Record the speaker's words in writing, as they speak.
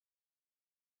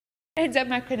Enzo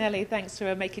Maccarinelli, thanks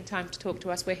for making time to talk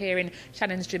to us. We're here in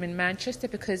Shannon's Gym in Manchester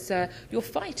because you're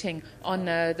fighting on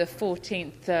the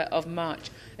 14th of March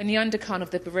in the undercard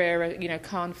of the Barrera,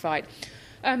 Khan fight.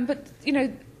 But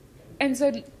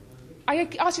Enzo, I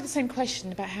asked you the same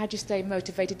question about how do you stay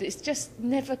motivated. It's just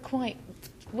never quite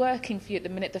working for you at the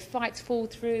minute. The fights fall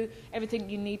through, everything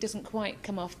you need doesn't quite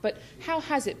come off. But how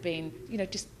has it been,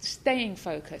 just staying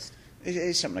focused?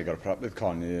 It's something I got to put up with,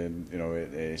 Con.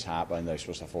 It's happened. I was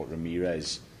supposed to have fought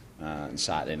Ramirez on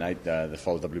Saturday night. The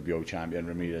full WBO champion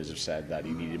Ramirez have said that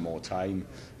he needed more time,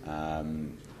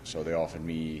 so they offered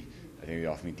me. I think they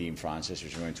offered me Dean Francis,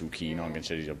 which I wasn't too keen on,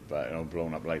 considering he's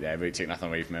blown up like heavyweight. Take nothing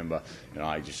away from him, but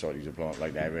I just thought he was blown up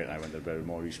like heavyweight, and I wanted a bit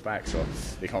more respect. So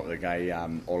they come up with a guy,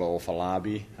 Olo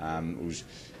Falabi, who's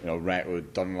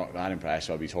record doesn't look that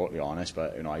impressive. I'll be totally honest,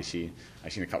 but I seen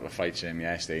a couple of fights of him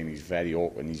yesterday, and he's very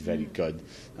awkward, and he's very good,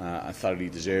 and thoroughly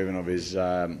deserving of his,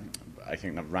 I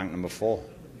think, rank number 4.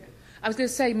 I was going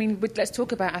to say, let's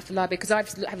talk about Afolabi, because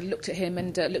I've looked at him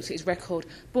and looked at his record.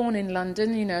 Born in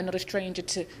London, not a stranger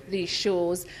to these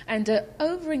shores, and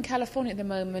over in California at the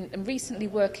moment, and recently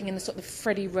working in the sort of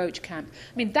Freddie Roach camp.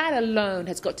 That alone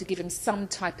has got to give him some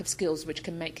type of skills which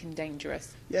can make him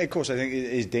dangerous. Yeah, of course. I think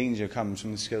his danger comes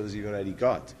from the skills he's already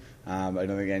got. I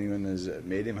don't think anyone has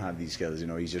made him have these skills.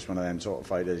 He's just one of them sort of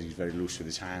fighters. He's very loose with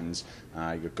his hands.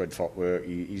 He's got good footwork.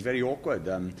 He's very awkward.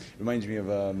 Reminds me of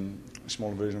a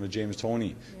smaller version of a James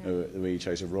Toney, the way he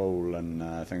tries to roll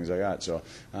and things like that. So,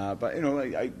 but I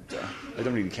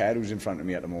don't really care who's in front of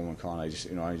me at the moment, Con. I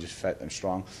just fit and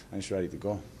strong. I'm just ready to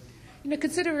go.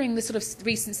 Considering the sort of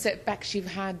recent setbacks you've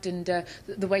had and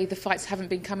the way the fights haven't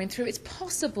been coming through, it's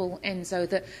possible, Enzo,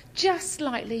 that just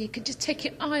slightly you could just take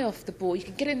your eye off the ball. You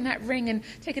could get in that ring and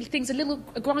take things a little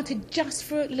granted just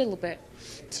for a little bit.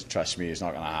 Trust me, it's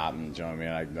not going to happen. Do you know what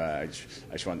I mean? I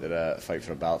just wanted to fight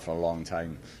for a belt for a long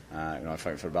time. I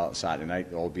fight for a belt Saturday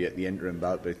night, albeit the interim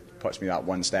belt, but it puts me that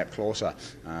one step closer.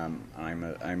 I'm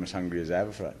as hungry as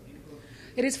ever for it.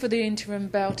 It is for the interim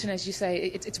belt, and as you say,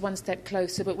 it's one step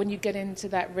closer. But when you get into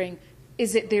that ring,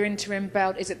 is it the interim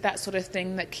belt? Is it that sort of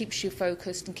thing that keeps you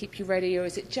focused and keep you ready, or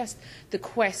is it just the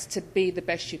quest to be the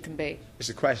best you can be? It's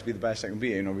the quest to be the best I can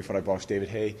be. Before I boxed David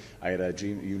Hay, I had a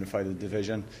dream to unify the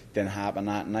division. Didn't happen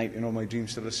that night. My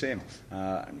dream's still the same.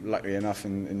 Luckily enough,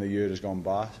 in the year that's gone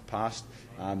past,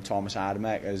 Thomas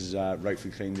Adamek has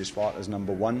rightfully claimed his spot as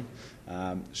number 1.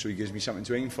 So he gives me something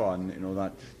to aim for,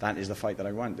 and that is the fight that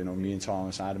I want. Me and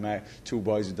Thomas Adamek, two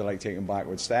boys who like taking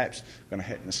backward steps, going to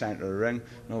hit in the centre of the ring.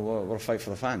 What a fight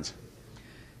for the fans.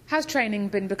 How's training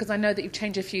been? Because I know that you've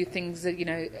changed a few things,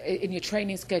 in your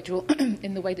training schedule,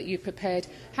 in the way that you've prepared.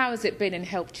 How has it been and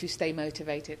helped you stay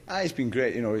motivated? It's been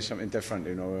great. It's something different.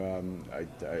 I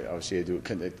obviously I do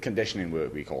conditioning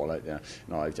work, we call it.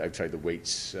 I've tried the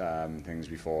weights things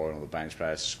before, the bench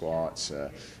press, squats,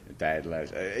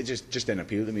 deadlifts. It just didn't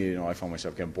appeal to me. I found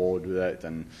myself getting bored with it,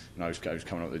 and I was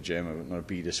coming out of the gym, I not a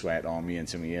bead of sweat on me, and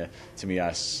to me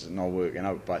that's not working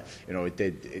out. But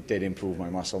it did improve my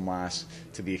muscle mass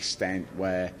to the extent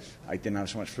where I didn't have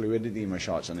so much fluidity in my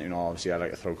shots, and obviously I like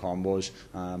to throw combos,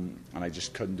 and I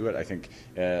just couldn't do it. I think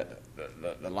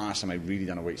the last time I really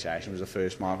done a weight session was the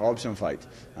first Mark Hobson fight,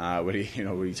 where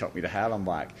he took me to hell and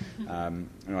back.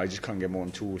 I just couldn't get more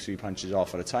than 2 or 3 punches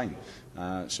off at a time.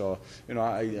 So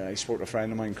I spoke to a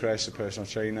friend of mine, Chris, a personal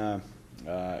trainer.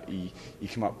 He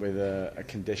came up with a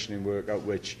conditioning workout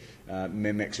which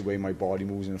mimics the way my body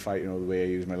moves in a fight, the way I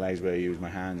use my legs, the way I use my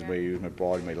hands, the way I use my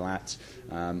body, my lats,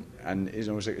 and it's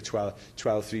almost like a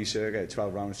 12-3 circuit,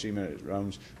 12 rounds, 3-minute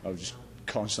rounds of just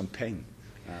constant pain.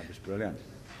 It's brilliant.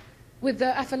 With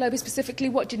Afolabi specifically,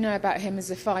 what do you know about him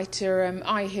as a fighter?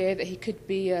 I hear that he could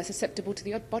be susceptible to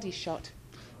the odd body shot.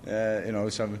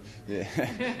 That's a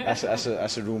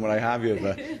rumour I have here,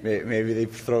 but maybe they're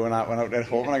throwing that one out there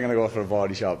hoping I'm going to go for a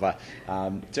body shot. But do you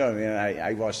know what I mean?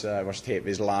 I watched tape of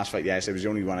his last fight. Yes, it was the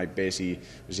only one I basically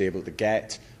was able to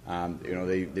get.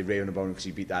 They raved about him because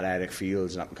he beat that Eric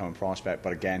Fields and up-and-coming prospect.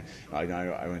 But again, I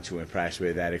wasn't too impressed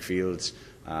with Eric Fields.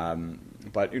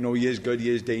 But he is good, he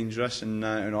is dangerous, and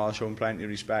I'll show him plenty of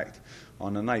respect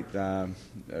on the night. Well,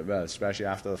 especially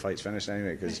after the fight's finished,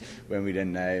 anyway. Because when we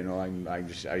didn't, I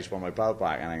just want my belt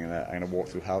back, and I'm gonna walk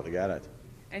through hell to get it.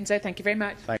 Enzo, thank you very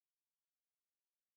much.